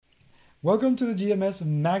Welcome to the GMS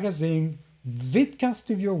Magazine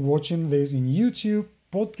vidcast if you're watching this in YouTube,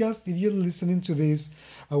 podcast if you're listening to this,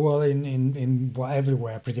 well,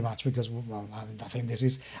 everywhere pretty much, because I think this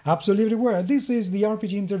is absolutely everywhere. This is the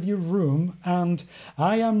RPG interview room, and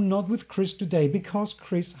I am not with Chris today because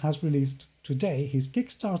Chris has released today his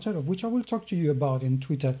Kickstarter, of which I will talk to you about in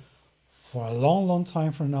Twitter for a long, long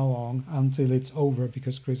time from now on until it's over,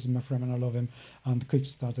 because Chris is my friend and I love him, and the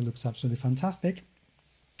Kickstarter looks absolutely fantastic.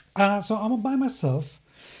 So I'm by myself,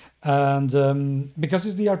 and because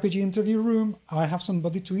it's the RPG interview room, I have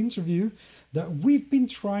somebody to interview. That we've been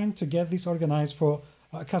trying to get this organized for,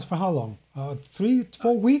 Cas, for how long? 3,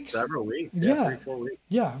 4 weeks? Several weeks, yeah, Yeah, 3, 4 weeks.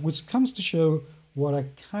 yeah, which comes to show what a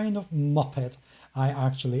kind of muppet I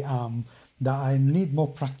actually am. That I need more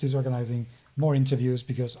practice organizing more interviews,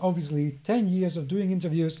 because obviously 10 years of doing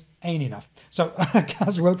interviews ain't enough. So,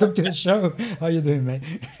 Cas, welcome to the show. How you doing, mate?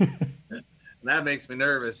 And that makes me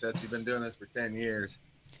nervous that you've been doing this for 10 years.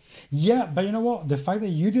 Yeah, but you know what? The fact that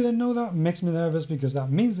you didn't know that makes me nervous, because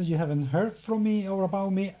that means that you haven't heard from me or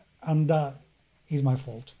about me, and that is my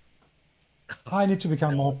fault. I need to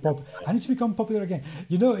become more No, you're pop. I fine. need to become popular again.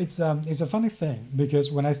 You know, it's a funny thing,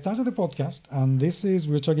 because when I started the podcast, and this is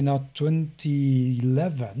we're talking now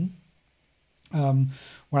 2011, when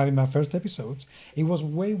I did my first episodes, it was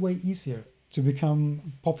way easier to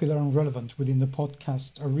become popular and relevant within the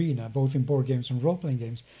podcast arena, both in board games and role playing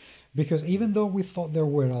games, because even though we thought there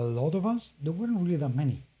were a lot of us, there weren't really that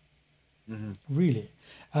many, Hmm. really.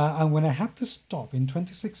 And when I had to stop in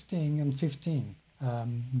 2016 and 15,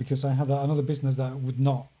 because I had another business that would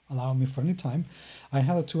not allow me for any time, I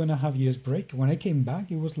had a 2.5 years break. When I came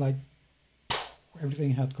back, it was like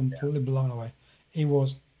everything had Yeah. completely blown away. It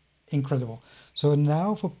was incredible. So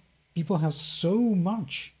now, for people have so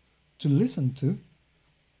much to listen to,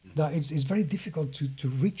 Mhm. that it's very difficult to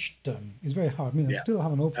reach them. It's very hard. I mean, I Yeah, still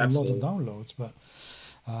have an awful lot of absolutely. downloads, but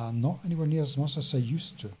not anywhere near as much as I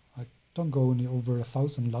used to. I don't go any over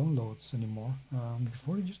 1,000 downloads anymore.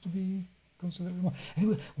 Before it used to be considerably more.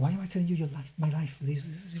 Anyway, why am I telling you your life, my life? This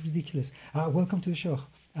is ridiculous. Welcome to the show.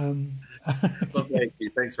 Um, Well, thank you.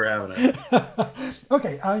 Thanks for having us.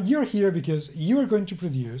 okay, you're here because you are going to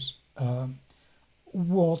produce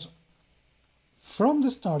what, from the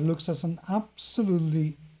start, looks as an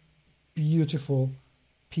absolutely beautiful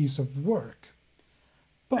piece of work.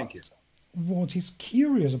 Thank you. But what is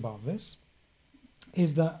curious about this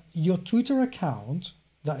is that your Twitter account,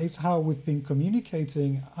 that is how we've been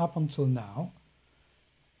communicating up until now,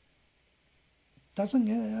 doesn't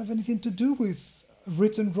have anything to do with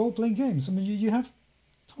written role playing games. I mean, you have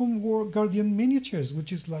Tom War Guardian miniatures,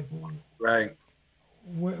 which is like, Right.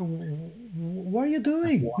 what are you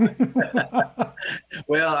doing? Why?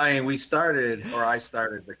 Well, I mean, I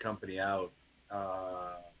started the company out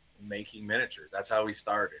uh, making miniatures. That's how we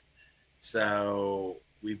started. So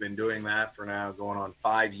we've been doing that for now going on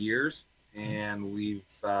 5 years. And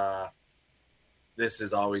this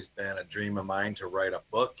has always been a dream of mine to write a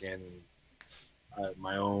book, and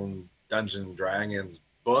my own Dungeons and Dragons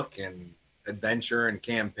book and adventure and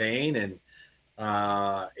campaign. And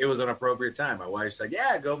it was an appropriate time. My wife's like,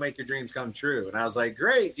 "Yeah, go make your dreams come true." And I was like,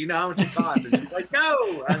 "Great. Do you know how much it costs?" And she's like,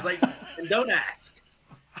 "No." I was like, "And don't ask."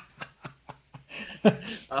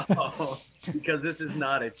 Because this is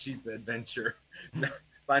not a cheap adventure,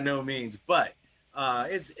 by no means. But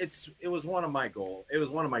it was one of my goals. It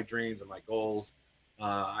was one of my dreams and my goals. We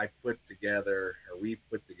put together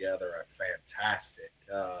a fantastic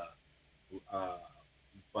uh,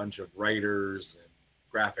 bunch of writers and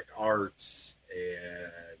graphic arts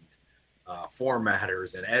and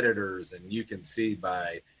formatters and editors. And you can see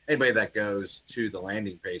by anybody that goes to the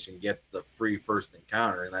landing page and get the free first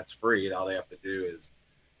encounter, and that's free. All they have to do is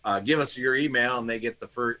give us your email, and they get the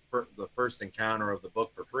first encounter of the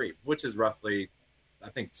book for free, which is roughly, I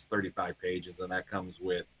think it's 35 pages, and that comes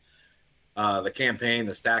with the campaign,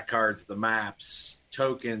 the stat cards, the maps,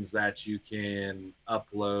 tokens that you can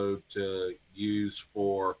upload to use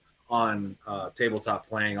for on tabletop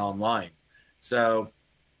playing online. So,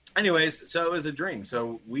 anyways, so it was a dream.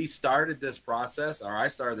 So I started this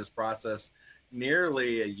process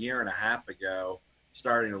nearly a year and a half ago,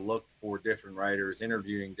 starting to look for different writers,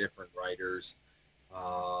 interviewing different writers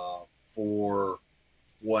uh, for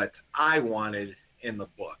what I wanted in the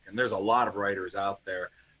book. And there's a lot of writers out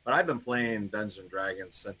there, but I've been playing Dungeons and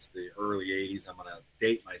Dragons since the early 80s. I'm going to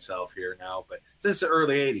date myself here now, but since the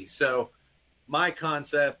early 80s. So my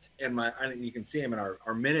concept and you can see them in our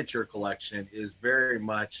miniature collection, is very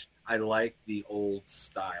much, I like the old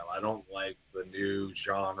style. I don't like the new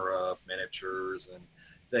genre of miniatures and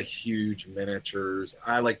the huge miniatures.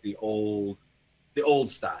 I like the old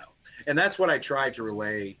style. And that's what I tried to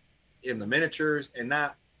relay in the miniatures, and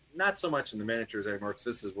not so much in the miniatures anymore,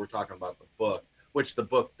 because we're talking about the book, which the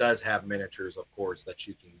book does have miniatures, of course, that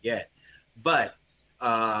you can get. But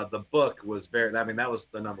the book was that was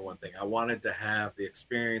the number one thing. I wanted to have the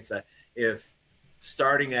experience that if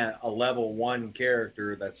starting at a level 1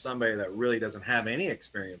 character, that's somebody that really doesn't have any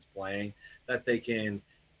experience playing, that they can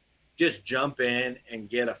just jump in and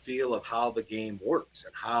get a feel of how the game works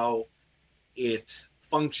and how it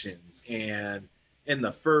functions. And in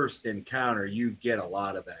the first encounter, you get a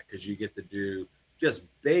lot of that, because you get to do just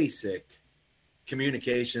basic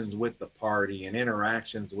communications with the party and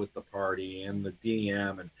interactions with the party and the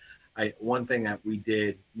DM. And one thing that we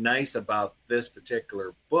did nice about this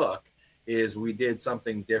particular book is we did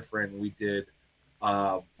something different. We did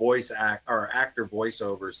actor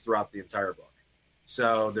voiceovers throughout the entire book.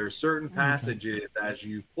 So there's certain passages as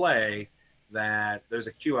you play that there's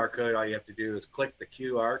a QR code. All you have to do is click the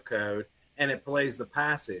QR code and it plays the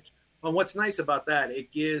passage. And what's nice about that,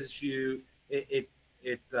 it gives you, it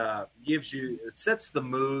sets the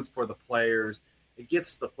mood for the players. It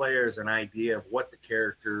gets the players an idea of what the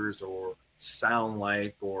characters or sound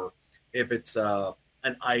like, or if it's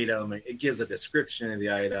an item, it gives a description of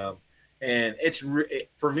the item. And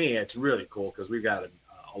for me, it's really cool, because we've got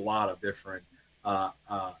a lot of different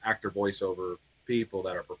actor voiceover people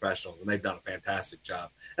that are professionals, and they've done a fantastic job.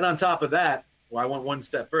 And on top of that, I went one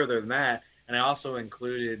step further than that, and I also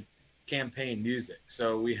included campaign music.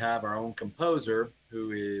 So we have our own composer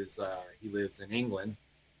who is he lives in England,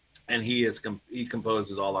 and he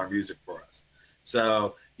composes all our music for us.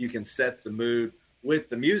 So you can set the mood with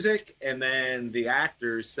the music, and then the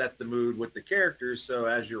actors set the mood with the characters. So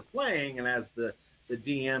as you're playing and as the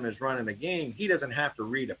DM is running the game, he doesn't have to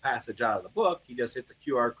read a passage out of the book. He just hits a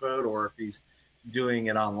QR code, or if he's doing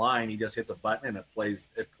it online, he just hits a button and it plays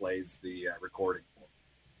the recording.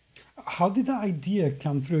 How did that idea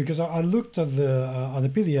come through? Because I looked at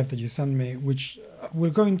the PDF that you sent me, which we're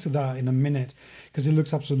going to that in a minute, because it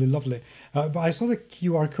looks absolutely lovely. But I saw the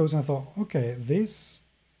QR codes and I thought, okay, this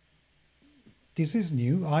is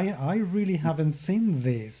new. I really haven't seen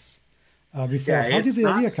this before. Yeah, how did the idea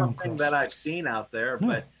come across? It's not something that I've seen out there,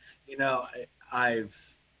 but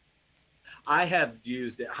I have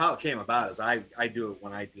used it. How it came about is I do it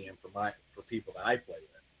when I DM for people that I play with.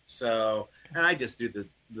 So, and I just do the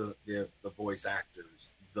voice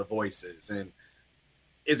actors, the voices. And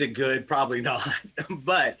is it good? Probably not.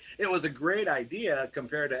 But it was a great idea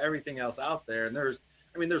compared to everything else out there. And there's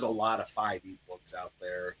a lot of 5e books out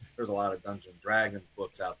there. There's a lot of Dungeons & Dragons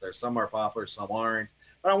books out there. Some are popular, some aren't.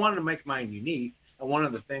 But I wanted to make mine unique. And one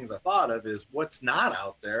of the things I thought of is what's not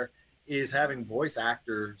out there is having voice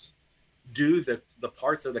actors do the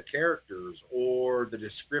parts of the characters or the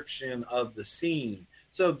description of the scene.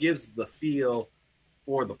 So it gives the feel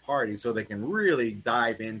for the party, so they can really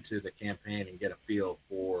dive into the campaign and get a feel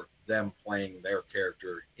for them playing their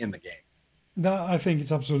character in the game. That, I think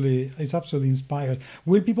it's absolutely inspired.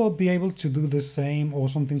 Will people be able to do the same or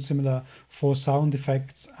something similar for sound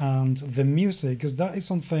effects and the music? Because that is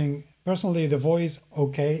something, personally, the voice,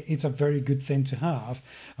 okay, it's a very good thing to have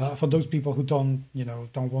for those people who don't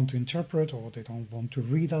want to interpret, or they don't want to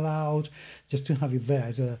read aloud. Just to have it there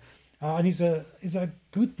is it's a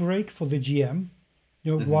good break for the GM.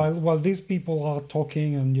 While these people are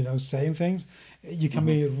talking and saying things, you can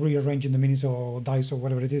be rearranging the minis or dice or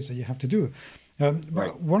whatever it is that you have to do.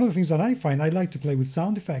 But one of the things that I find, I like to play with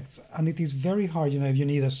sound effects, and it is very hard. If you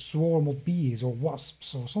need a swarm of bees or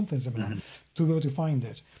wasps or something similar to be able to find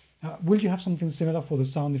it. Will you have something similar for the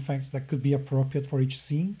sound effects that could be appropriate for each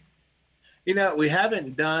scene? We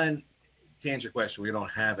haven't done. To answer your question, we don't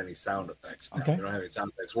have any sound effects now. Okay. We don't have any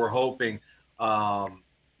sound effects. We're hoping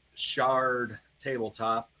Shard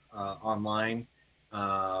Tabletop online.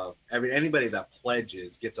 Anybody that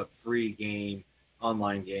pledges gets a free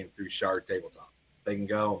online game through Shard Tabletop. They can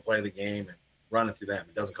go and play the game and run it through them.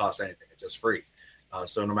 It doesn't cost anything. It's just free.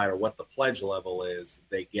 So no matter what the pledge level is,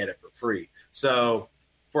 they get it for free. So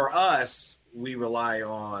for us, we rely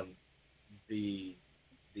on the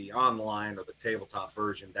online or the tabletop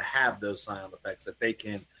version to have those sound effects that they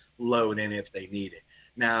can load in if they need it.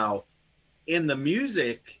 Now, in the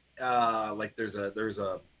music, like there's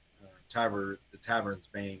a tavern, the Tavern's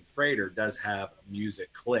Bane Freighter does have a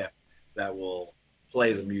music clip that will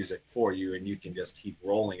play the music for you, and you can just keep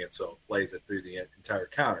rolling it so it plays it through the entire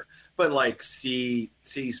encounter. But like sea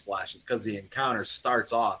splashes, because the encounter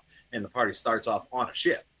starts off and the party starts off on a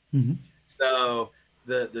ship. So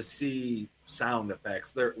the sea sound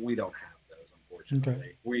effects there, we don't have those,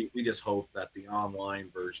 unfortunately. Okay. We just hope that the online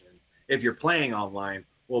version, if you're playing online,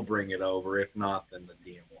 we'll bring it over. If not, then the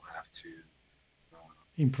DM will have to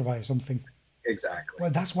improvise something. Exactly.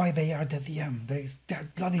 Well, that's why they are the DM. They're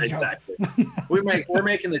bloody job. Exactly. We're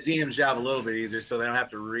making the DM's job a little bit easier so they don't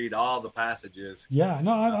have to read all the passages. Yeah,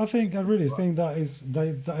 no, I really think that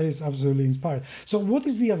is absolutely inspiring. So, what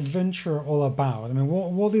is the adventure all about? I mean,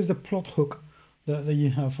 what is the plot hook that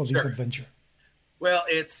you have for this Sure. adventure? Well,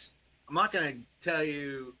 I'm not going to tell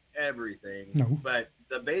you everything, No. but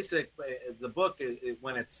the book,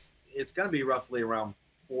 when it's going to be roughly around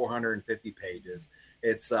 450 pages.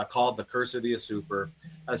 It's called The Curse of the Usurper.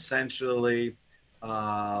 Essentially,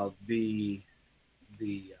 the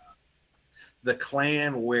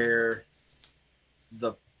clan where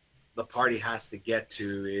the party has to get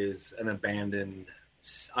to is an abandoned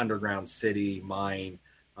underground city mine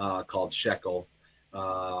called Shekel.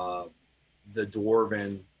 The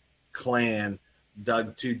dwarven clan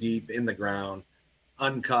dug too deep in the ground,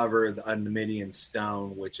 uncovered the Numidian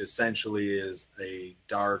stone, which essentially is a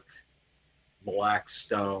dark black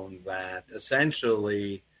stone that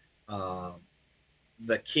essentially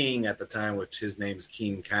the king at the time, which his name is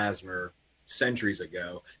King Casimir, centuries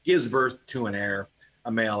ago, gives birth to an heir,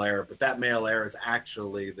 a male heir, but that male heir is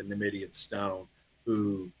actually the Numidian stone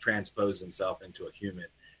who transposed himself into a human.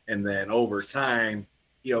 And then over time,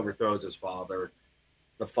 he overthrows his father.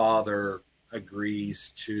 The father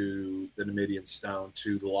agrees to the Numidian stone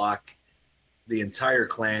to lock the entire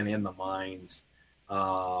clan in the mines,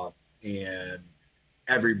 and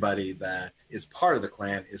everybody that is part of the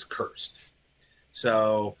clan is cursed.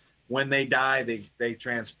 So when they die, they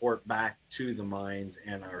transport back to the mines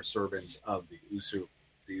and are servants of the usurper.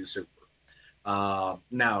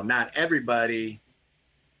 Now, not everybody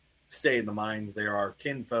stay in the mines. There are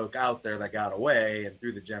kinfolk out there that got away, and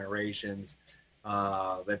through the generations,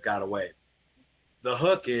 they've got away. The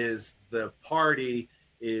hook is the party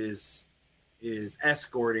is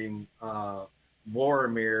escorting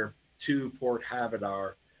Boromir to Port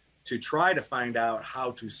Havadar to try to find out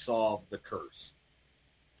how to solve the curse.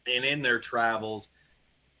 And in their travels,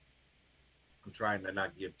 I'm trying to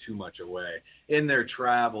not give too much away. In their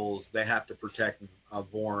travels, they have to protect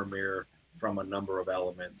Boromir from a number of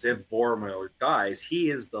elements. If Boromir dies,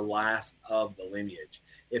 he is the last of the lineage.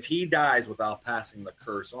 If he dies without passing the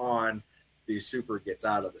curse on, the usurper gets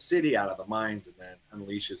out of the city, out of the mines, and then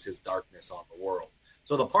unleashes his darkness on the world.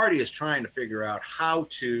 So the party is trying to figure out how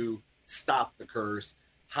to stop the curse,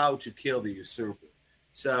 how to kill the usurper.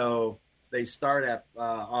 So they start at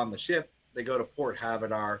on the ship. They go to Port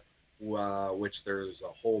Havadar, which there's a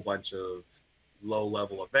whole bunch of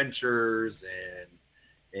low-level adventures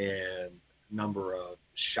and number of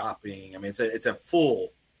shopping. I mean, it's a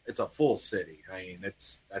full city. I mean,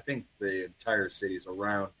 I think the entire city is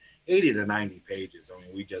around 80 to 90 pages. I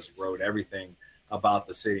mean, we just wrote everything about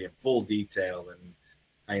the city in full detail, and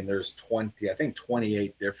I mean, there's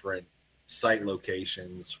 28 different site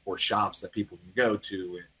locations for shops that people can go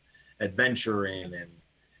to and adventure in and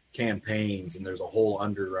campaigns. And there's a whole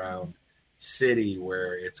underground city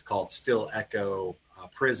where it's called Still Echo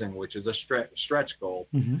Prison, which is a stretch goal.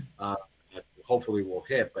 Mm-hmm. That hopefully we'll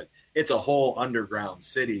hit, but it's a whole underground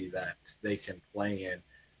city that they can play in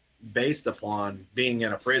based upon being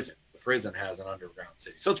in a prison. The prison has an underground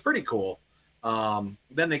city. So it's pretty cool. Then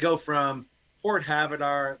they go from Port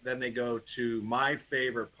Havadar, then they go to my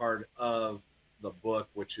favorite part of the book,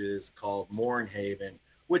 which is called Mornhaven,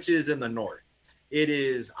 which is in the north. It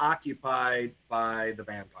is occupied by the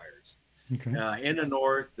vampires. Okay. In the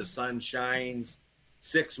north, the sun shines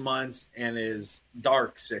 6 months and is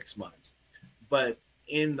dark 6 months. But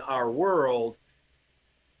in our world,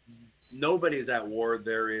 nobody's at war.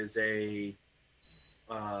 There is a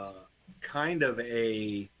kind of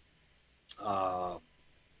an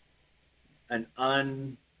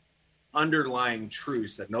underlying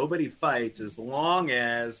truce that nobody fights as long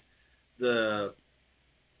as the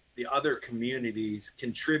other communities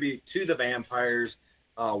contribute to the vampires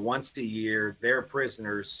once a year. They're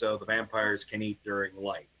prisoners, so the vampires can eat during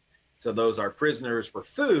light. So those are prisoners for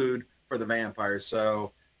food for the vampires,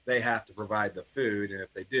 so they have to provide the food, and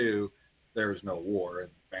if they do, there's no war,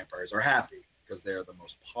 and vampires are happy because they're the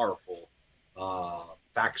most powerful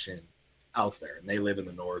faction out there, and they live in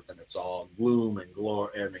the north, and it's all gloom and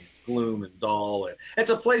glory. I mean, it's gloom and dull, and it's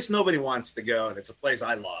a place nobody wants to go, and it's a place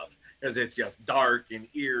I love because it's just dark and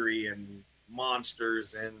eerie and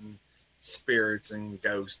monsters and spirits and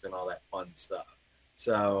ghosts and all that fun stuff.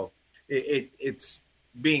 So it's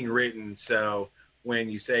being written so when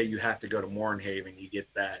you say you have to go to Mornhaven, you get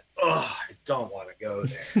that, oh, I don't want to go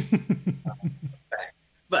there.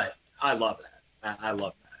 But I love that. I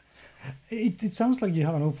love that. It sounds like you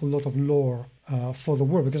have an awful lot of lore for the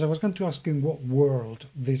world, because I was going to ask you in what world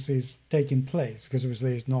this is taking place, because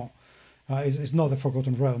obviously it's not It's not the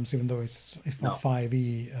Forgotten Realms, even though it's a No,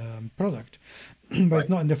 5e product, but it's right.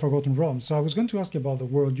 not in the Forgotten Realms. So I was going to ask you about the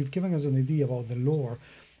world. You've given us an idea about the lore,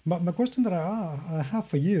 but my question that I have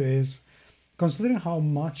for you is, considering how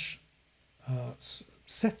much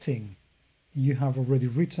setting you have already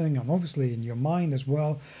written and obviously in your mind as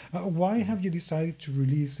well, why have you decided to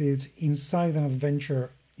release it inside an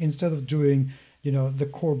adventure instead of doing, the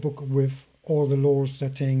core book with all the lore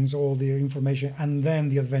settings, all the information, and then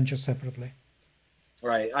the adventure separately?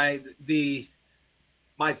 Right.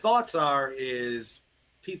 My thoughts are is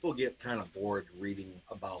people get kind of bored reading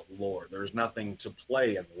about lore. There's nothing to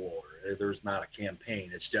play in lore. There's not a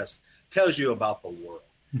campaign. It's just tells you about the world.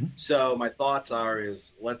 Mhm. So my thoughts are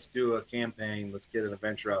is let's do a campaign. Let's get an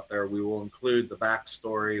adventure out there. We will include the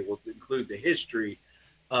backstory. We'll include the history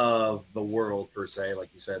of the world per se, like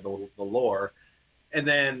you said, the lore. And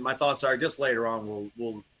then my thoughts are just later on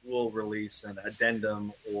we'll release an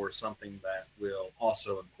addendum or something that will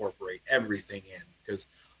also incorporate everything in, because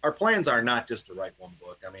our plans are not just to write one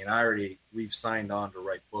book. I mean, we've signed on to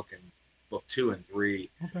write book 2 and 3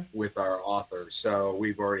 Okay. with our author, so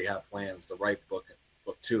we've already have plans to write book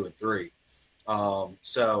 2 and 3.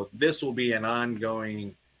 So this will be an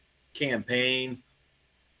ongoing campaign.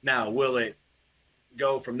 Now, will it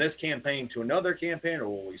go from this campaign to another campaign, or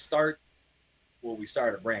will we start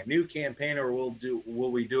a brand new campaign, or will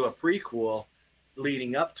we do a prequel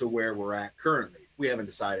leading up to where we're at currently? We haven't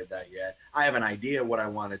decided that yet. I have an idea what I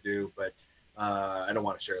want to do, but I don't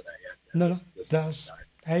want to share that yet. No, that's.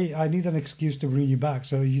 Hey, I need an excuse to bring you back.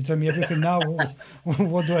 So you tell me everything now.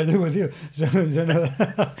 What do I do with you? So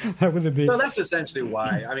that would be. So that's essentially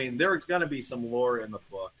why. I mean, there's going to be some lore in the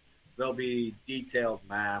book. There'll be detailed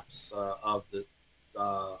maps of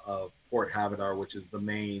Port Havadar, which is the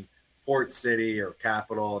main port city or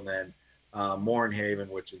capital, and then Mornhaven,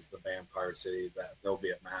 which is the vampire city. That there'll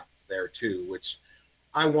be a map there too, which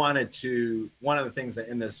I wanted to. One of the things that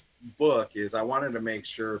in this book is I wanted to make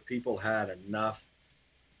sure people had enough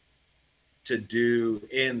to do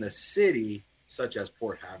in the city, such as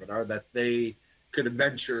Port Havadar, that they could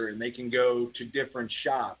adventure and they can go to different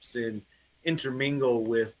shops and intermingle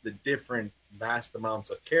with the different vast amounts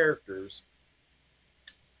of characters,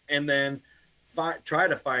 and then try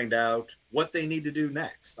to find out what they need to do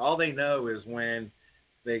next. All they know is when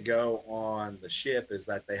they go on the ship is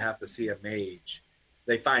that they have to see a mage.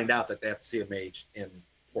 They find out that they have to see a mage in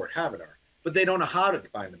Port Havadar, but they don't know how to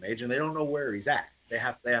find the mage and they don't know where he's at. They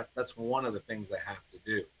have that's one of the things they have to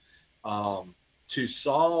do. To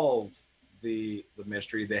solve the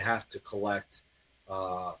mystery, they have to collect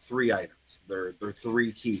 3 items. They're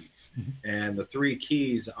 3 keys, and the 3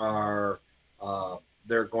 keys are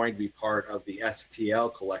they're going to be part of the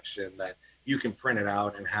STL collection that you can print it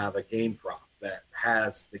out and have a game prop that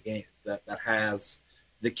has the game that has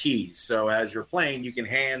the keys. So as you're playing, you can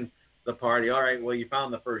hand the party, all right, well, you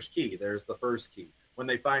found the first key. There's the first key. When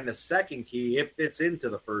they find the second key, it fits into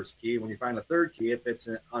the first key. When you find the third key, it fits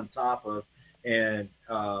on top of, and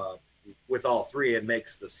with all 3, it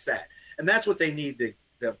makes the set. And that's what they need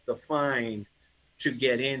to find to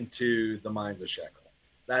get into the Mines of Shigel.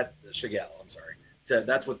 I'm sorry.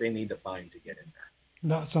 That's what they need to find to get in there.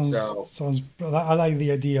 That sounds. I like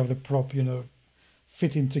the idea of the prop,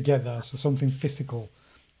 fitting together, so something physical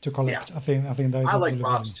to collect. Yeah. I think that is. I like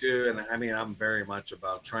props too, and I mean, I'm very much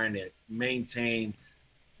about trying to maintain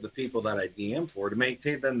the people that I DM for, to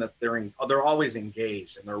maintain them that they're always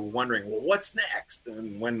engaged and they're wondering, well, what's next?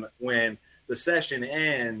 And when the session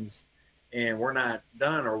ends and we're not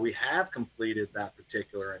done or we have completed that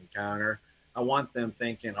particular encounter, I want them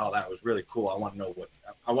thinking, oh, that was really cool. I want to know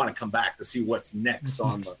I want to come back to see what's next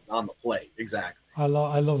on the plate. Exactly. I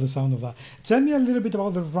love the sound of that. Tell me a little bit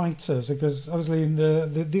about the writers, because obviously in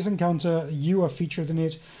this encounter you are featured in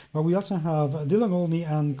it, but we also have Dylan Olney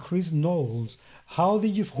and Chris Knowles.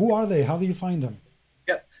 Who are they? How did you find them?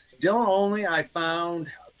 Yep. Dylan Olney I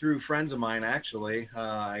found through friends of mine, actually.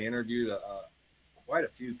 I interviewed quite a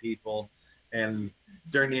few people, and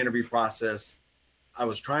during the interview process, I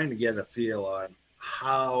was trying to get a feel on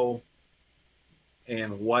how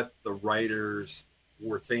and what the writers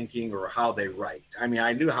were thinking or how they write. I mean,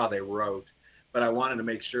 I knew how they wrote, but I wanted to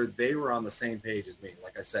make sure they were on the same page as me.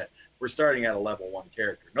 Like I said, we're starting at a level 1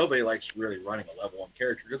 character. Nobody likes really running a level 1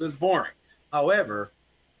 character because it's boring. However,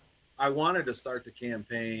 I wanted to start the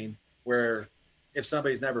campaign where if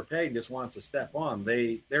somebody's never paid and just wants to step on,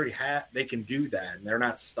 they can do that, and they're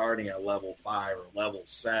not starting at level 5 or level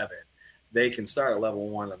 7. They can start at level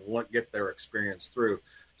 1 and get their experience through.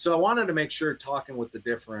 So I wanted to make sure, talking with the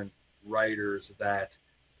different writers, that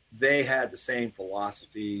they had the same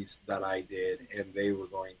philosophies that I did, and they were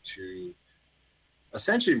going to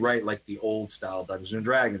essentially write like the old style Dungeons and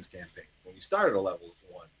Dragons campaign. When you started a level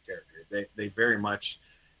 1 character, they very much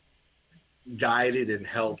guided and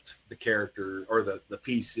helped the character or the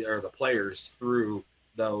PC or the players through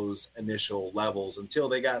those initial levels until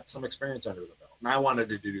they got some experience under the belt. And I wanted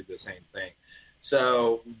to do the same thing.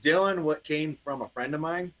 So Dylan came from a friend of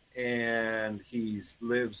mine, and he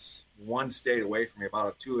lives one state away from me,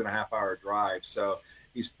 about a 2.5 hour drive. So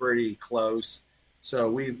he's pretty close. So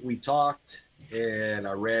we talked, and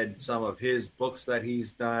I read some of his books that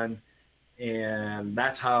he's done, and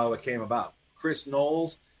that's how it came about. Chris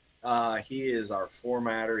Knowles, he is our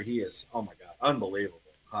formatter. He is, oh my God, unbelievable.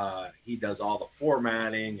 He does all the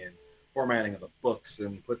formatting of the books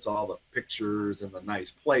and puts all the pictures in the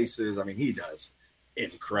nice places. I mean, he does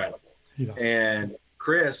incredible. He does. And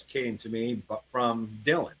Chris came to me from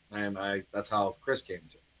Dylan, and that's how Chris came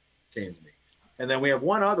to me. And then we have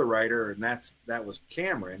one other writer, and that was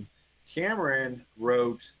Cameron. Cameron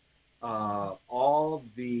wrote all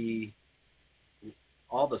the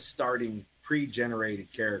starting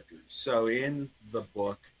pre-generated characters. So in the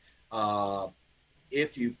book,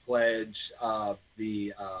 if you pledge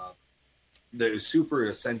the super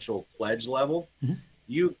essential pledge level, mm-hmm.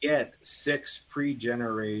 you get 6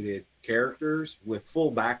 pre-generated characters with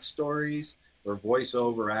full backstories. They're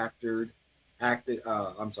voiceover they're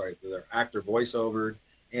actor voiceovered,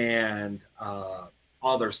 and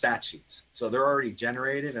all their stat sheets. So they're already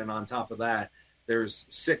generated, and on top of that, there's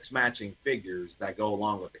 6 matching figures that go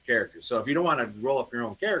along with the character. So if you don't want to roll up your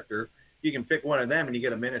own character, you can pick one of them, and you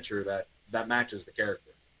get a miniature that matches the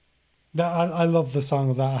character. I love the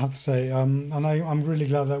sound of that, I have to say. And I'm really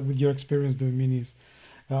glad that with your experience doing minis,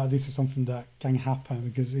 this is something that can happen,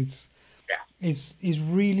 because it's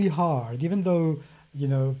really hard, even though, you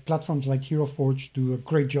know, platforms like Hero Forge do a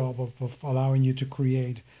great job of allowing you to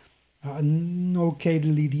create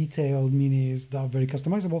okayly detailed minis that are very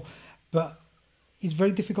customizable, but it's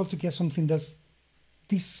very difficult to get something that's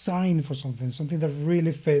designed for something that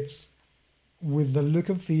really fits with the look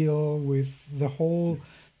and feel, with the whole,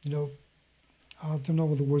 you know, I don't know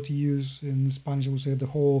what the word to use in Spanish. I would say the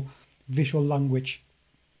whole visual language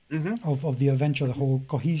mm-hmm. of the adventure, the whole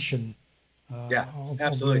cohesion. Absolutely.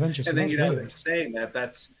 Of the adventure. And then, you know, saying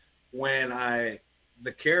that's when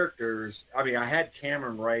the characters, I mean, I had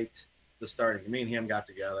Cameron write the starting. Me and him got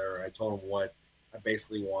together. I told him what I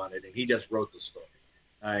basically wanted, and he just wrote the story.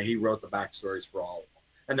 He wrote the backstories for all of them.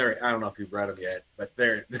 And I don't know if you've read them yet, but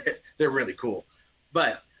they're really cool.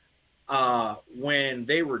 But when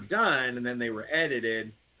they were done and then they were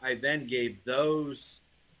edited, I then gave those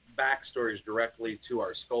backstories directly to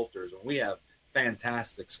our sculptors. And we have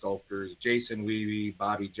fantastic sculptors: Jason Weavy,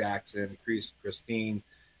 Bobby Jackson, Christine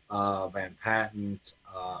Van Patten,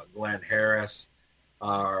 Glenn Harris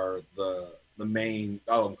are the main.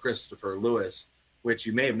 Oh, and Christopher Lewis, which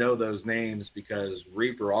you may have known those names because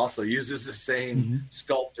Reaper also uses the same mm-hmm.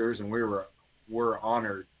 sculptors, and we're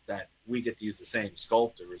honored that we get to use the same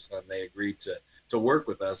sculptors, and they agreed to work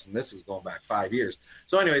with us. And this is going back 5 years.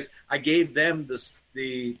 So anyways, I gave them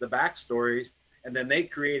the backstories, and then they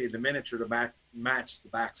created the miniature to match the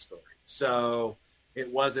backstory. So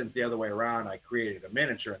it wasn't the other way around. I created a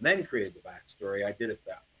miniature and then created the backstory. I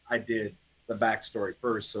did the backstory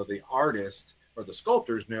first, so the artist or the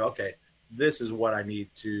sculptors knew, okay, this is what I need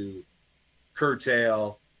to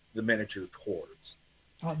curtail the miniature towards.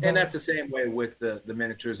 And that's the same way with the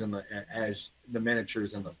miniatures as the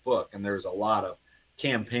miniatures in the book. And there's a lot of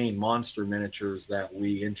campaign monster miniatures that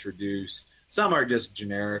we introduce. Some are just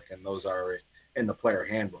generic, and those are in the player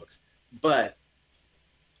handbooks. But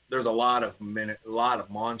there's a lot of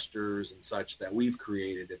monsters and such that we've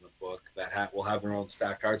created in the book that will have their own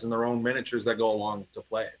stat cards and their own miniatures that go along to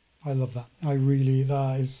play it. I love that.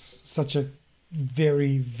 That is such a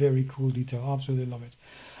very, very cool detail. Absolutely love it.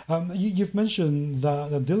 You've mentioned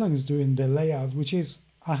that Dylan is doing the layout, which is,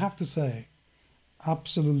 I have to say,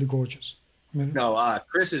 absolutely gorgeous. I mean, no,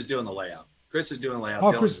 Chris is doing the layout. Chris,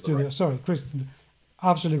 Chris,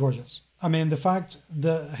 absolutely gorgeous. I mean, the fact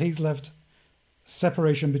that he's left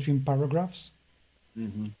separation between paragraphs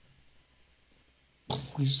mm-hmm.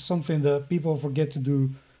 is something that people forget to do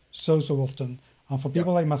so often. And for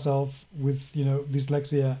people like myself with, you know,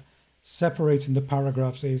 dyslexia, separating the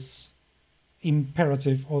paragraphs is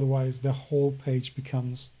imperative. Otherwise, the whole page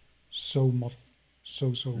becomes so muddled,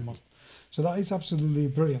 so muddled. So that is absolutely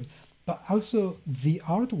brilliant. But also the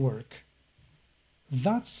artwork,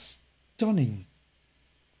 that's stunning.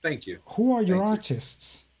 Thank you. Who are your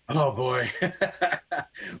artists? Oh boy,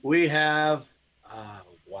 we have.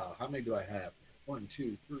 Wow, how many do I have? 1,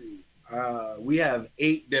 2, 3. We have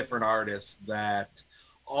 8 different artists that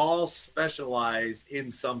all specialize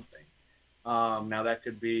in something. Now that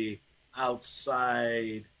could be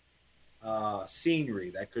outside scenery,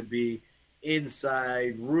 that could be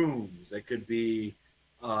inside rooms, that could be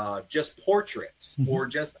just portraits or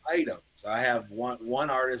just items. I have one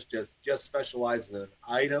artist just specializes in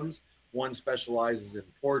items, one specializes in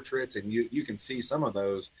portraits, and you can see some of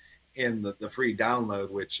those in the free download,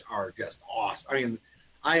 which are just awesome. I mean,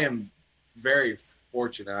 I am very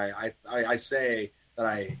fortunate. I say that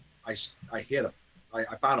I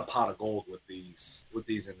found a pot of gold with these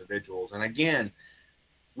individuals. And again,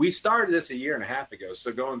 we started this a year and a half ago.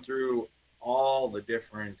 So going through all the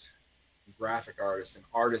different graphic artists and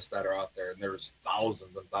artists that are out there, and there's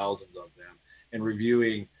thousands and thousands of them, and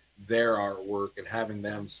reviewing their artwork and having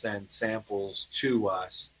them send samples to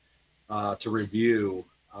us to review.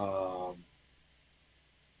 And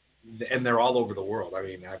they're all over the world. I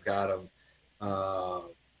mean, I've got them.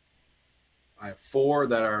 I have 4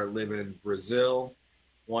 that live in Brazil,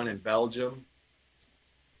 1 in Belgium.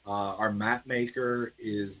 Our map maker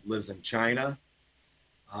lives in China.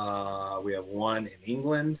 We have 1 in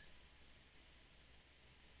England.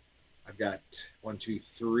 I've got 1, 2,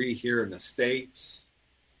 3 here in the States.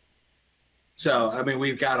 So I mean,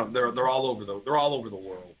 we've got them. They're all over the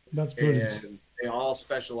world. That's brilliant. And they all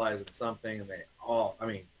specialize in something, and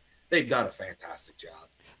they've done a fantastic job.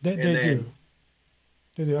 They do.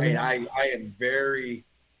 I am very,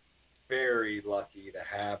 very lucky to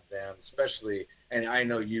have them, especially, and I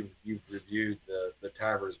know you've reviewed the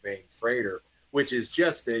Travers Bane Freighter, which is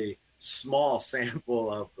just a small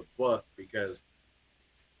sample of the book, because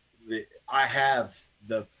I have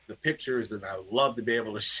the pictures, and I would love to be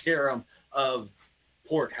able to share them, of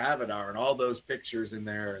Port Havadar and all those pictures in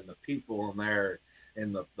there, and the people in there,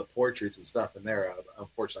 and the portraits and stuff in there.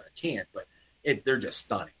 Unfortunately, I can't, but they're just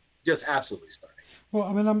stunning, just absolutely stunning. Well,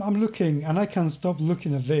 I mean, I'm looking, and I can't stop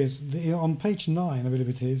looking at this. On page 9, I believe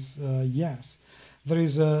it is. Yes, there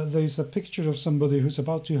is a picture of somebody who's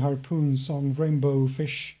about to harpoon some rainbow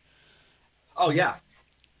fish. Oh yeah,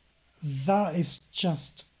 that is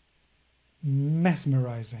just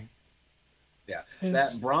mesmerizing. Yeah,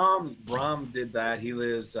 that Bram did that. He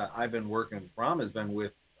lives. Bram has been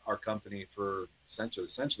with our company for essentially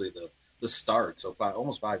the start. So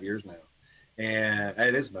almost 5 years now. And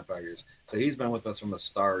it has been 5 years. So he's been with us from the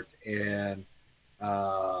start. And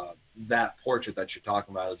that portrait that you're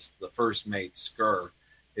talking about is the first mate Skur,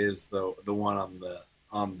 is the one on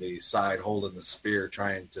the side holding the spear,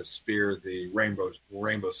 trying to spear the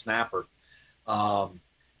rainbow snapper.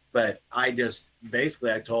 But I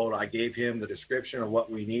gave him the description of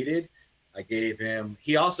what we needed.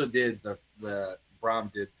 He also did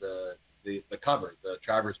Bram did the cover, the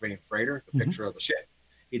Travers Bane Freighter, the picture of the ship.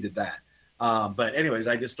 He did that. But anyways,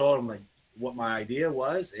 I just told him what my idea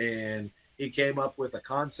was, and he came up with a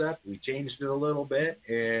concept. We changed it a little bit,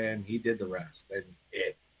 and he did the rest. And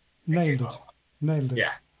it nailed it.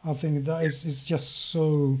 Yeah, I think that is just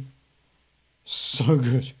so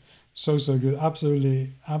good, so good.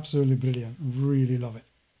 Absolutely brilliant. Really love it.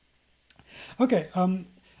 Okay,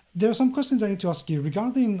 there are some questions I need to ask you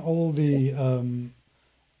regarding all the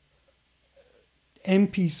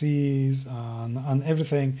NPCs and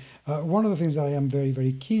everything. One of the things that I am very,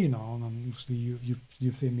 very keen on, and obviously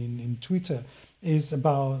you've seen me in Twitter, is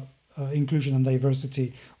about inclusion and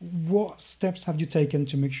diversity. What steps have you taken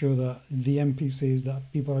to make sure that the NPCs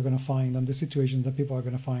that people are going to find and the situations that people are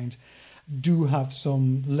going to find do have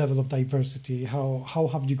some level of diversity? How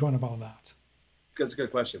have you gone about that? That's a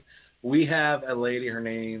good question. We have a lady, her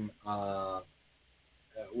name,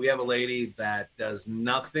 we have a lady that does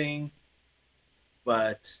nothing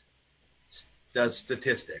but does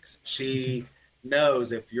statistics. She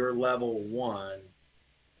knows if you're level 1,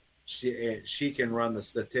 she can run the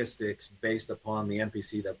statistics based upon the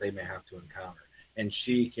NPC that they may have to encounter. And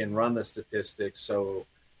she can run the statistics so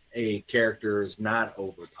a character is not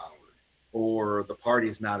overpowered, or the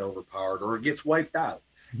party's not overpowered, or it gets wiped out.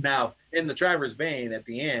 Now, in the Travers Bane, at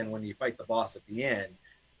the end, when you fight the boss at the end,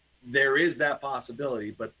 there is that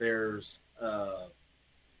possibility, but there's a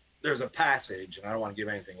passage, and I don't want to give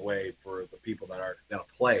anything away for the people that are going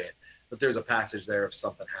to play it, but there's a passage there if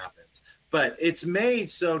something happens. But it's made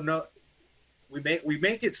so we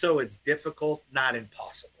make it so it's difficult, not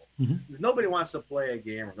impossible. Because nobody wants to play a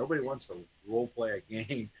game, or nobody wants to role play a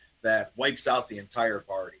game that wipes out the entire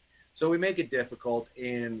party. So we make it difficult,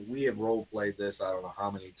 and we have role played this I don't know how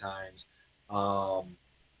many times,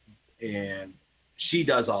 and she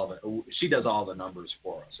does all the numbers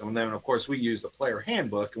for us. And then of course we use the player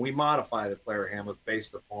handbook, and we modify the player handbook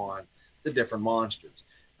based upon the different monsters.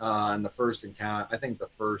 And the first encounter, I think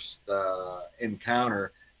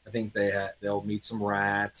they'll meet some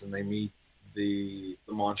rats, and they meet the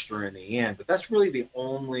monster in the end. But that's really the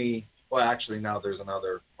only. Well, actually, now there's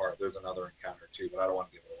another part. There's another encounter too, but I don't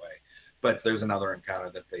want to give it away. But there's another encounter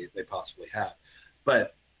that they possibly have.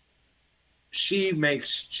 But she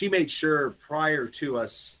made sure prior to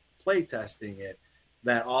us play testing it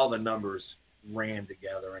that all the numbers ran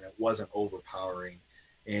together and it wasn't overpowering.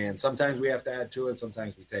 And sometimes we have to add to it,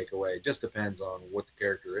 sometimes we take away. It just depends on what the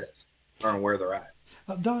character is or on where they're at.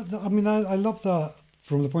 I mean, I love that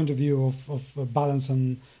from the point of view of balance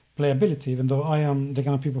and playability, even though I am the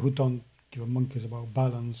kind of people who don't give a monkeys about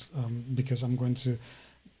balance, because I'm going to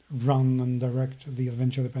run and direct the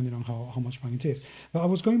adventure depending on how much fun it is. But I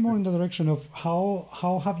was going more in the direction of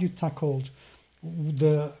how have you tackled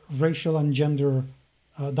the racial and gender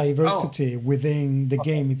diversity within the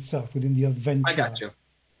game itself, within the adventure? I got you.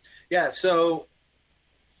 Yeah, so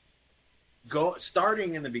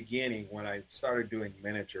starting in the beginning when I started doing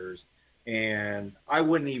miniatures, and I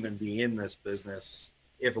wouldn't even be in this business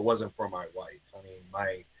if it wasn't for my wife. I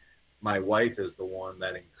mean, my wife is the one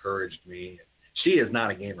that encouraged me. She is not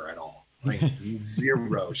a gamer at all, like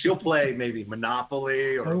zero. She'll play maybe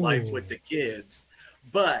Monopoly or Life with the Kids,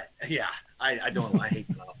 but yeah, I hate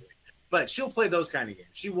Monopoly. But she'll play those kind of games.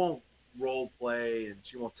 She won't role play and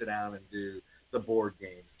she won't sit down and do the board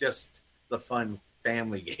games, just the fun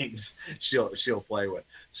family games she'll play with.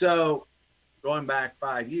 So going back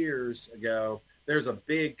 5 years ago, there's a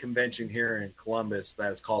big convention here in Columbus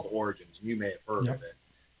that's called Origins. You may have heard of it.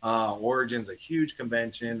 Origins, a huge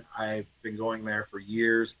convention. I've been going there for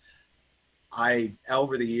years.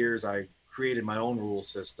 Over the years, I created my own rule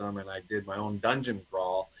system and I did my own dungeon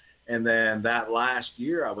crawl. And then that last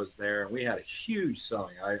year I was there and we had a huge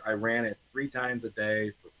showing. I ran it 3 times a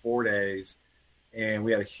day for 4 days and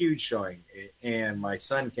we had a huge showing. And my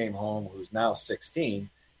son came home, who's now 16,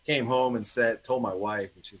 came home and told my wife,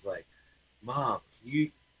 and she's like, "Mom,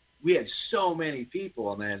 we had so many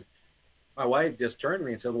people." And then my wife just turned to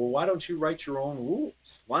me and said, "Well, why don't you write your own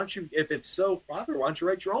rules? Why don't you, if it's so popular, why don't you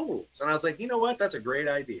write your own rules?" And I was like, you know what? That's a great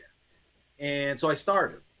idea. And so I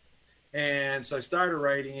started. And so I started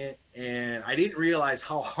writing it, and I didn't realize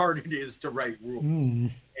how hard it is to write rules.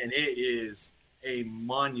 And it is a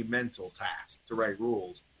monumental task to write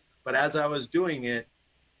rules. But as I was doing it,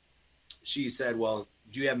 she said, "Well,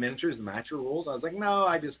 do you have miniatures to match your rules?" I was like, "No,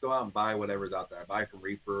 I just go out and buy whatever's out there. I buy from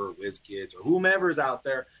Reaper or WizKids or whomever's out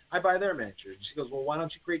there. I buy their miniatures." And she goes, "Well, why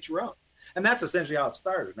don't you create your own?" And that's essentially how it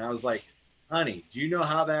started. And I was like, "Honey, do you know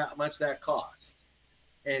how much that cost?"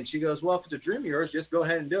 And she goes, "Well, if it's a dream of yours, just go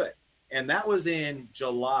ahead and do it." And that was in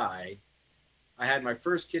July. I had my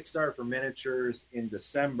first Kickstarter for miniatures in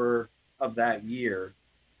December of that year.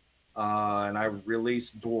 And I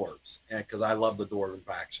released Dwarves because I love the Dwarven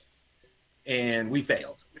faction. And we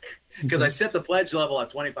failed because I set the pledge level at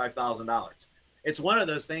 $25,000. It's one of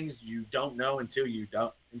those things you don't know until you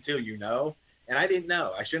know. And I didn't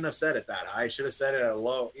know. I shouldn't have said it that high. I should have said it at a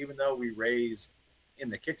low, even though we raised in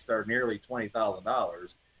the Kickstarter nearly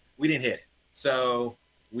 $20,000. We didn't hit it. So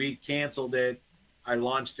we canceled it. I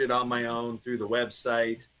launched it on my own through the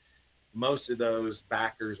website. Most of those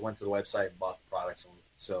backers went to the website and bought the products,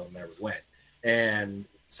 so it never went. And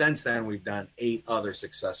since then, we've done 8 other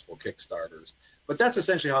successful Kickstarters. But that's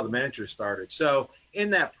essentially how the miniature started. So in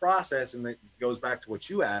that process, and it goes back to what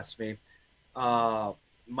you asked me,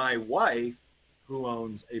 my wife, who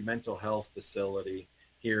owns a mental health facility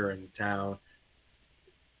here in town,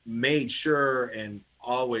 made sure and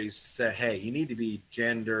always said, "Hey, you need to be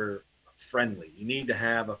gender friendly. You need to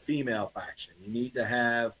have a female faction. You need to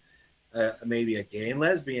have maybe a gay and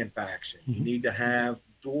lesbian faction. You need to have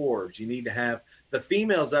dwarves. You need to have the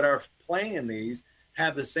females that are playing these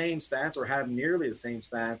have the same stats or have nearly the same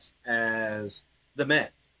stats as the men,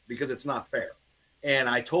 because it's not fair." And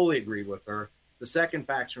I totally agreed with her. The second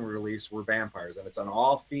faction we released were vampires, and it's an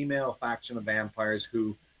all-female faction of vampires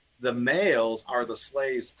who the males are the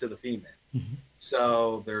slaves to the female.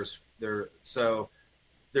 So there's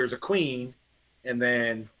a queen, and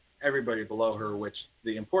then everybody below her, which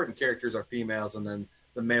the important characters are females, and then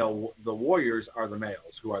the warriors are the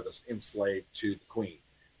males who are enslaved to the queen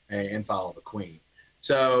and follow the queen.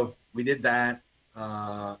 So we did that.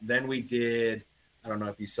 Then we did, I don't know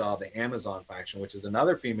if you saw the Amazon faction, which is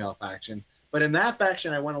another female faction, but in that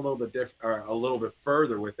faction I went a little bit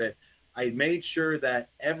further with it. I made sure that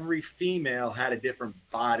every female had a different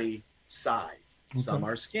body size. Some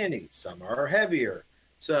are skinny, some are heavier.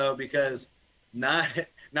 So because not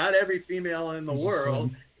every female in the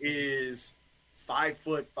world is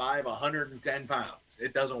 5'5", 110 pounds.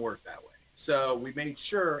 It doesn't work that way. So we made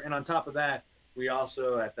sure, and on top of that, we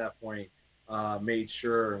also at that point made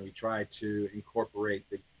sure and we tried to incorporate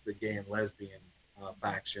the gay and lesbian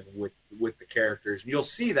faction with the characters. And you'll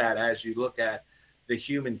see that as you look at the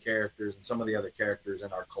human characters and some of the other characters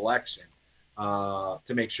in our collection,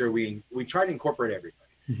 to make sure we try to incorporate everybody.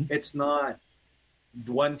 Mm-hmm. It's not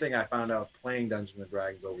one thing I found out playing Dungeons and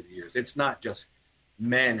Dragons over the years. It's not just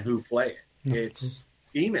men who play it. No. It's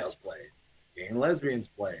females play it. Gay and lesbians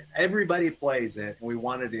play it. Everybody plays it, and we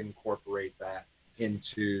wanted to incorporate that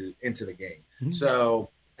into the game. Mm-hmm. So,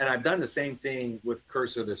 and I've done the same thing with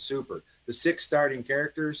Curse of the Super. The 6 starting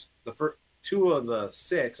characters, the first 2 of the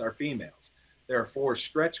 6 are females. There are 4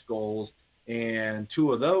 stretch goals, and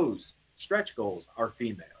 2 of those stretch goals are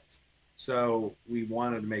females. So we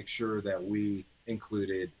wanted to make sure that we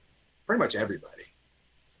included pretty much everybody.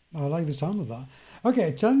 I like the sound of that.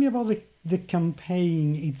 Okay, tell me about the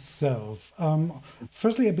campaign itself.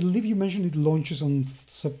 Firstly, I believe you mentioned it launches on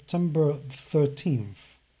September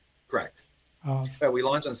 13th. Correct. We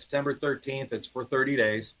launch on September 13th. It's for 30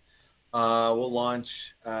 days. We'll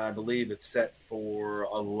launch, I believe it's set for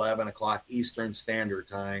 11 o'clock Eastern Standard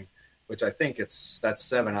Time, which I think that's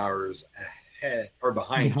 7 hours ahead or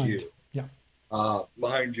behind you. Yeah.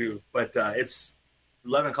 Behind you. But it's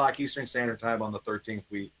 11 o'clock Eastern Standard Time on the 13th.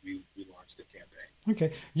 We launched the campaign.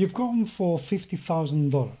 Okay. You've gone for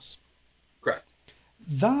 $50,000. Correct.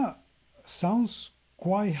 That sounds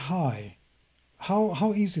quite high.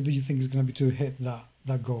 How easy do you think it's going to be to hit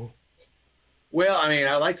that goal? Well, I mean,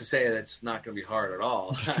 I like to say that it's not going to be hard at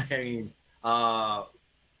all. I mean,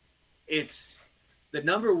 it's the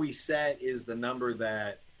number we set is the number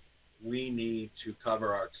that we need to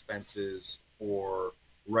cover our expenses for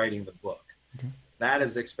writing the book. Okay. That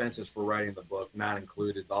is expenses for writing the book, not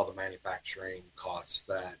included all the manufacturing costs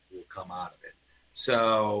that will come out of it.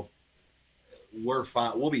 So we're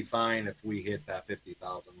fine. We'll be fine if we hit that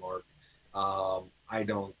 50,000 mark. I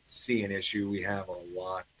don't see an issue. We have a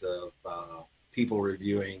lot of people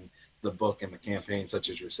reviewing the book and the campaign, such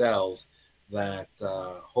as yourselves, that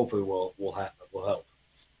hopefully will help.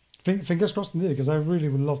 Fingers crossed indeed, because I really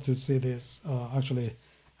would love to see this actually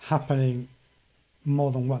happening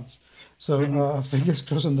more than once. So fingers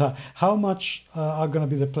crossed on that. How much are going to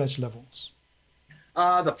be the pledge levels?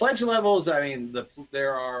 The pledge levels, I mean,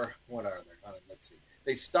 there are, what are there? Let's see.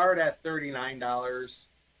 They start at $39.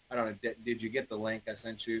 I don't know. Did you get the link I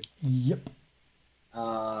sent you? Yep.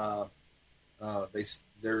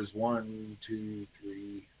 There's 1, 2,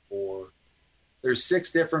 3, 4. There's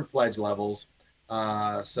 6 different pledge levels.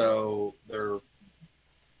 So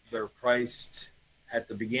they're priced at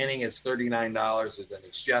the beginning. It's $39, and then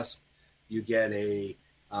it's just you get a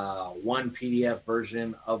one PDF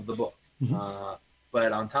version of the book. Mm-hmm.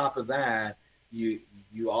 But on top of that, you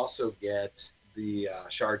also get the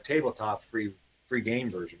Shard Tabletop free game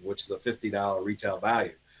version, which is a $50 retail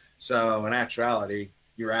value. So in actuality,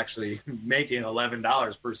 you're actually making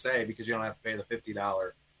 $11 per se, because you don't have to pay the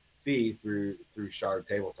 $50 fee through Shard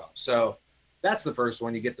Tabletop. So that's the first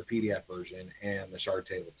one. You get the PDF version and the Shard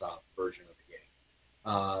Tabletop version of the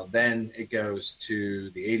game. Then it goes to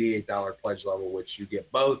the $88 pledge level, which you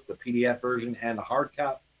get both the PDF version and the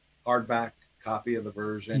hardback copy of the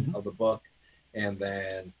version Mm-hmm. of the book, and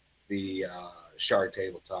then the Shard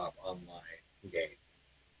Tabletop online game.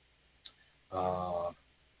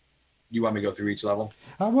 You want me to go through each level?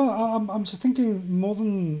 Well, I'm just thinking more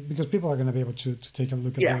than, because people are going to be able to take a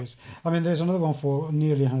look at those. I mean, there's another one for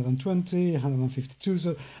nearly 120, 152.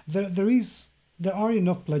 So there are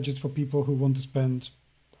enough pledges for people who want to spend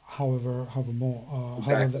however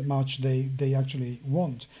much they actually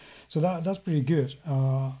want. So that's pretty good.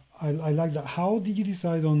 I like that. How did you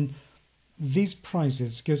decide on these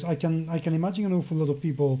prices? Because I can imagine an awful lot of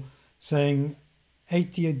people saying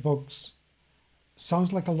 $88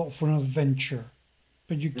 sounds like a lot for an adventure,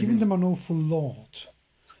 but you're giving them an awful lot.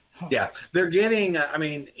 Yeah, they're getting, I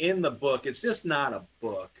mean, in the book, it's just not a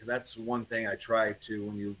book. That's one thing I try to,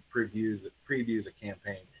 when you preview the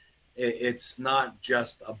campaign. It's not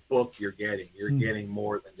just a book you're getting. You're getting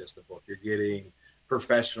more than just a book. You're getting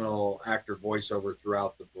professional actor voiceover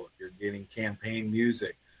throughout the book. You're getting campaign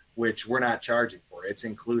music, which we're not charging for. It's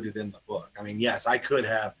included in the book. I mean, yes, I could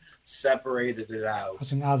have separated it out,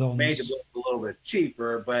 as an add-ons, made it look a little bit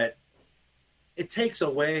cheaper, but it takes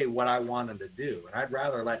away what I wanted to do. And I'd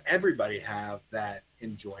rather let everybody have that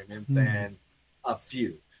enjoyment than a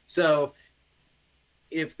few. So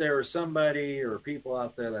if there is somebody or people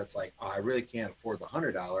out there that's like, oh, I really can't afford the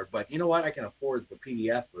 $100, but you know what? I can afford the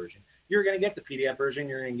PDF version. You're going to get the PDF version.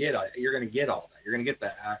 You're going to get all that. You're going to get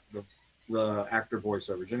the actor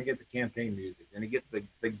voiceover. You're going to get the campaign music. You're going to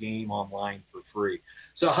get the game online for free.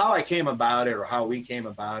 So how I came about it, or how we came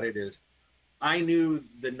about it, is I knew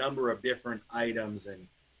the number of different items and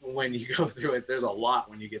when you go through it, there's a lot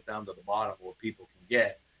when you get down to the bottom of what people can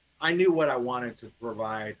get. I knew what I wanted to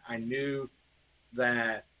provide. I knew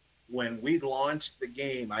that when we launched the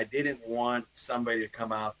game, I didn't want somebody to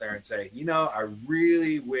come out there and say, I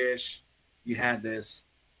really wish you had this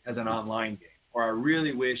as an online game, or I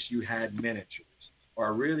really wish you had miniatures, or I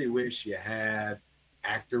really wish you had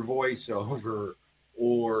actor voiceover,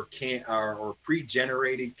 or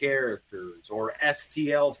pre-generated characters, or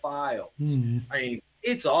STL files. I mean,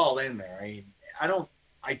 it's all in there. I mean,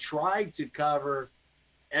 I tried to cover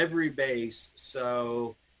every base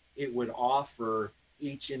so it would offer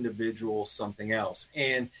each individual something else.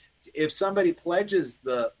 And if somebody pledges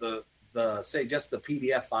the say just the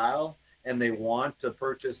PDF file, and they want to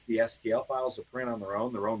purchase the STL files to print on their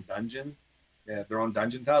own dungeon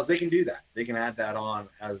tiles, they can do that. They can add that on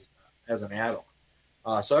as an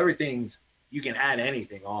add-on. So you can add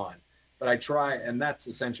anything on. But I try, and that's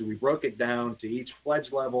essentially, we broke it down to each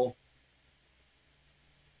pledge level.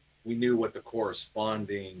 We knew what the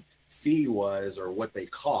corresponding fee was or what they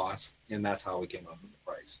cost, and that's how we came up with the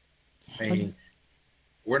price. I mean,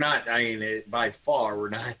 by far, we're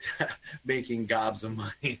not making gobs of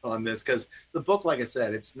money on this, because the book, like I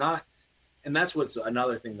said, it's not, and that's what's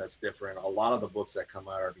another thing that's different. A lot of the books that come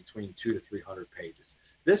out are between 200 to 300 pages.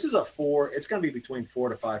 This is it's going to be between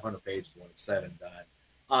 400 to 500 pages when it's said and done,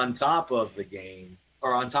 on top of the game,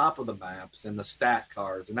 or on top of the maps and the stat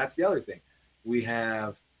cards. And that's the other thing. We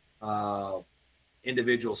have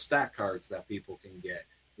individual stat cards that people can get.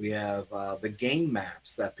 We have the game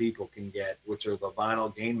maps that people can get, which are the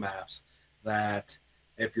vinyl game maps that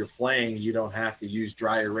if you're playing, you don't have to use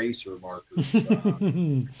dry eraser markers.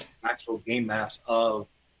 Actual game maps of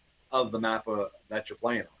the map that you're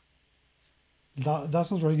playing on. That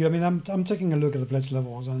sounds really good. I mean, I'm taking a look at the pledge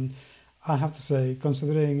levels, and I have to say,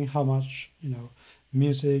 considering how much,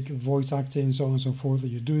 music, voice acting, so on and so forth that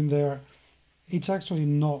you're doing there, it's actually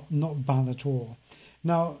not bad at all.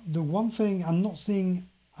 Now, the one thing I'm not seeing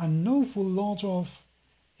an awful lot of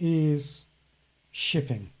is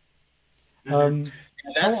shipping.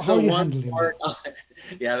 That's how the are you one handling part. that?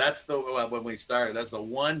 Yeah, that's when we started. That's the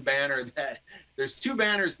one banner that there's two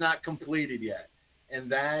banners not completed yet, and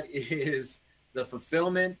that is the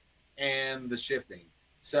fulfillment and the shipping.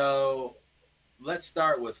 So let's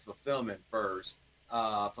start with fulfillment first.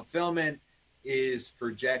 Fulfillment is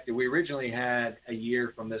projected. We originally had a year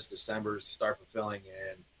from this December to start fulfilling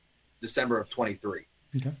in December of 23.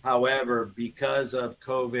 Okay. However, because of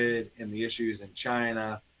COVID and the issues in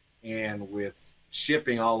China and with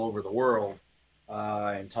shipping all over the world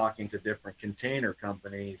and talking to different container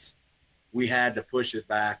companies, we had to push it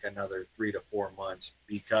back another 3 to 4 months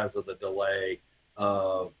because of the delay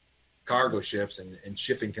of cargo ships and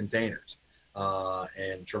shipping containers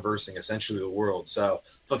and traversing essentially the world. So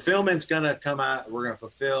fulfillment's going to come out. We're going to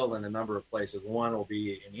fulfill in a number of places. One will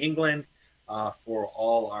be in England for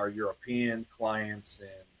all our European clients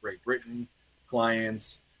and Great Britain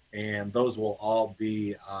clients, and those will all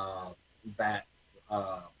be VAT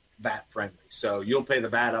friendly. So you'll pay the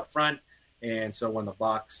VAT up front, and so when the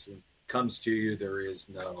box comes to you, there is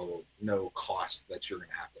no cost that you're going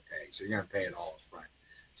to have to pay. So you're going to pay it all up front.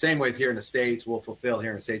 Same with here in the States. We'll fulfill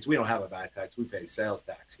here in the States. We don't have a VAT tax. We pay sales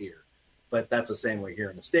tax here. But that's the same way here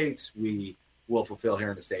in the States. We will fulfill here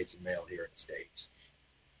in the States and mail here in the States.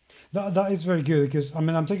 That is very good, because, I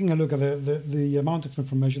mean, I'm taking a look at the amount of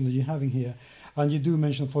information that you're having here. And you do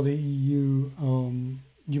mention for the EU,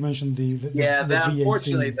 you mentioned the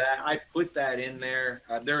unfortunately, that I put that in there.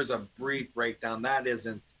 There's a brief breakdown. That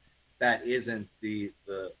isn't the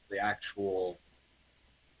actual.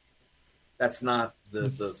 That's not the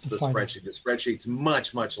spreadsheet. The spreadsheet's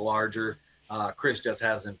much larger. Chris just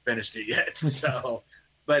hasn't finished it yet. So,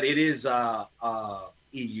 but it is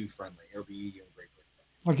EU friendly. It'll be EU and Great Britain.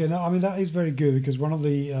 Okay, now I mean that is very good, because one of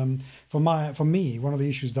the for me one of the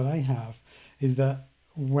issues that I have is that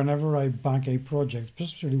whenever I back a project,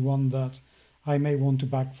 especially one that I may want to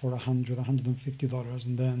back for $150,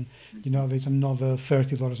 and then there's another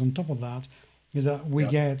 $30 on top of that, is that we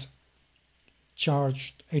get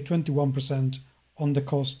charged a 21% on the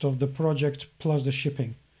cost of the project plus the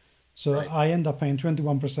shipping. So I end up paying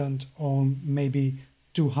 21% on maybe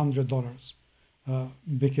 $200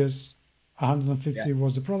 because 150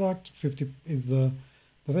 was the product, 50 is the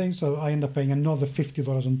thing. So I end up paying another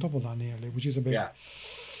 $50 on top of that nearly, which is a bit.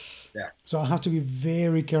 Yeah. So I have to be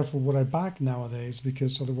very careful what I back nowadays,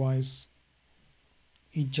 because otherwise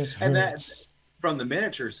it just hurts. And that's from our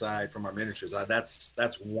miniature side,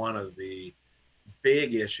 that's one of the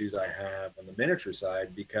big issues I have on the miniature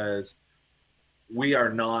side, because we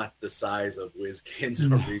are not the size of WizKids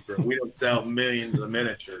or Reaper. We don't sell millions of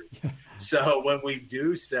miniatures. Yeah. So when we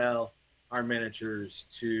do sell our miniatures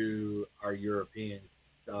to our European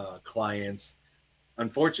clients,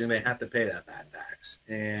 unfortunately, they have to pay that VAT tax.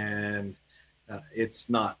 And it's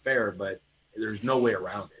not fair, but there's no way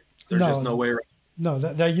around it. There's just no way around it. No,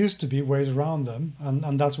 there used to be ways around them,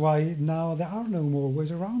 and that's why now there are no more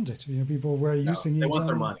ways around it. You know, people were using They it. want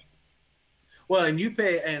their money. Well, and you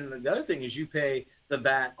pay, and the other thing is you pay the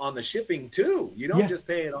VAT on the shipping too. You don't just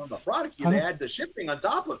pay it on the product; you add the shipping on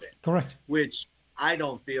top of it. Correct. Which I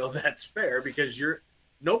don't feel that's fair, because you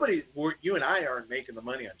and I aren't making the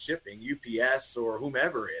money on shipping. UPS or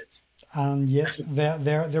whomever is. And yet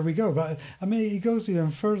there we go. But I mean, it goes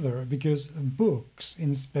even further, because books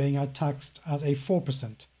in Spain are taxed at a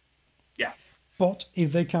 4%. Yeah. But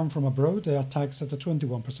if they come from abroad, they are taxed at a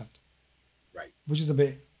 21%. Right. Which is a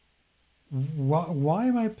bit. Why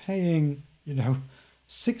am I paying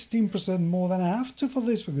 16% more than I have to for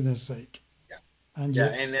this, for goodness sake? Yeah. And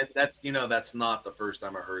and that's not the first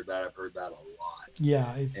time I heard that. I've heard that a lot.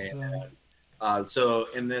 Yeah, it's. So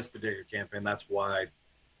in this particular campaign, that's why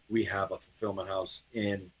we have a fulfillment house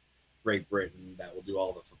in Great Britain that will do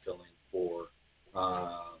all the fulfilling for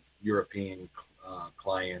European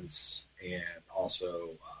clients and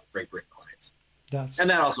also Great Britain clients. And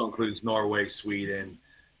that also includes Norway, Sweden,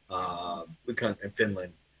 and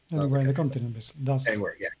Finland. Anywhere in the continent, basically.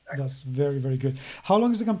 Anywhere, yeah. Exactly. That's very, very good. How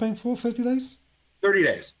long is the campaign for? 30 days? 30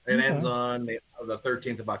 days. It ends on the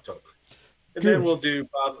 13th of October. And then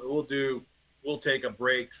we'll take a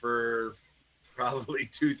break for probably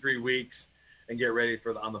 2-3 weeks and get ready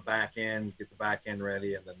on the back end, get the back end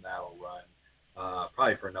ready, and then that'll run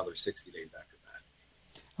probably for another 60 days after that.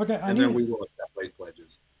 Okay. Then we will accept late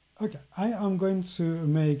pledges. Okay. I am going to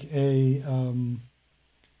make a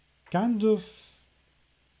kind of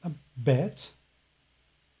a bet,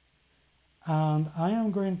 and I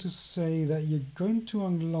am going to say that you're going to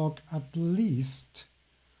unlock at least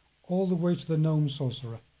all the way to the Gnome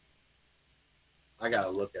Sorcerer. I gotta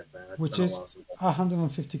look at that. Which is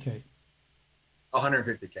 150k.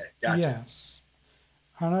 150k. Gotcha. Yes,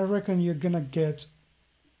 and I reckon you're gonna get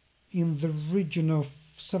in the region of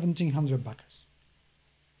 1,700 backers.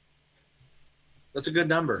 That's a good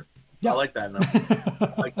number. Yeah. I like that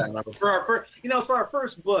number. For our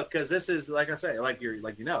first book, because this is, like I say,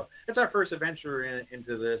 it's our first adventure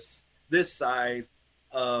into this side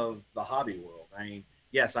of the hobby world. I mean,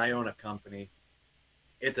 yes, I own a company.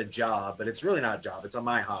 It's a job, but it's really not a job. It's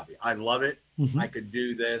my hobby. I love it. Mm-hmm. I could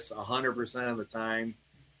do this 100% of the time,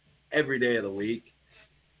 every day of the week.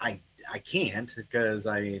 I can't, because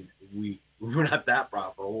we're not that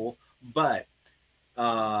profitable. But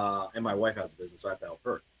and my wife has a business, so I have to help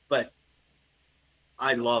her. But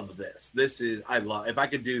I love this. If I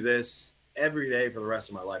could do this every day for the rest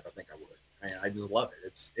of my life, I think I would. I just love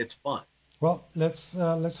it. It's fun. Well, let's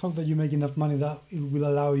hope that you make enough money that it will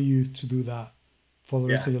allow you to do that for the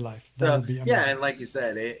rest of your life. That would be amazing. Yeah, and like you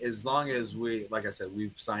said, as long as we've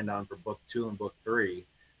signed on for book 2 and book 3.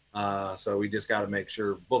 So we just got to make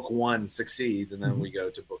sure book 1 succeeds, and then we go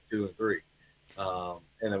to book 2 and 3. And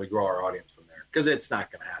then we grow our audience from there, because it's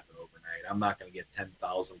not going to happen overnight. I'm not going to get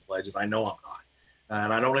 10,000 pledges. I know I'm not,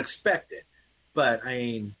 and I don't expect it. But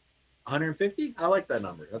 150. I like that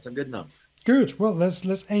number. That's a good number. Good. Well,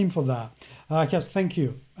 let's aim for that. Cass, thank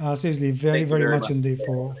you. Seriously, very much indeed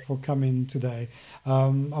for coming today.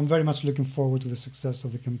 I'm very much looking forward to the success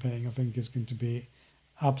of the campaign. I think it's going to be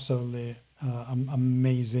absolutely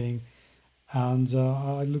amazing, and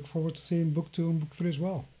I look forward to seeing book 2 and book 3 as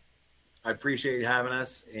well. I appreciate you having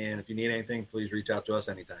us, and if you need anything, please reach out to us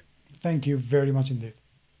anytime. Thank you very much indeed.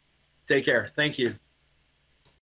 Take care. Thank you.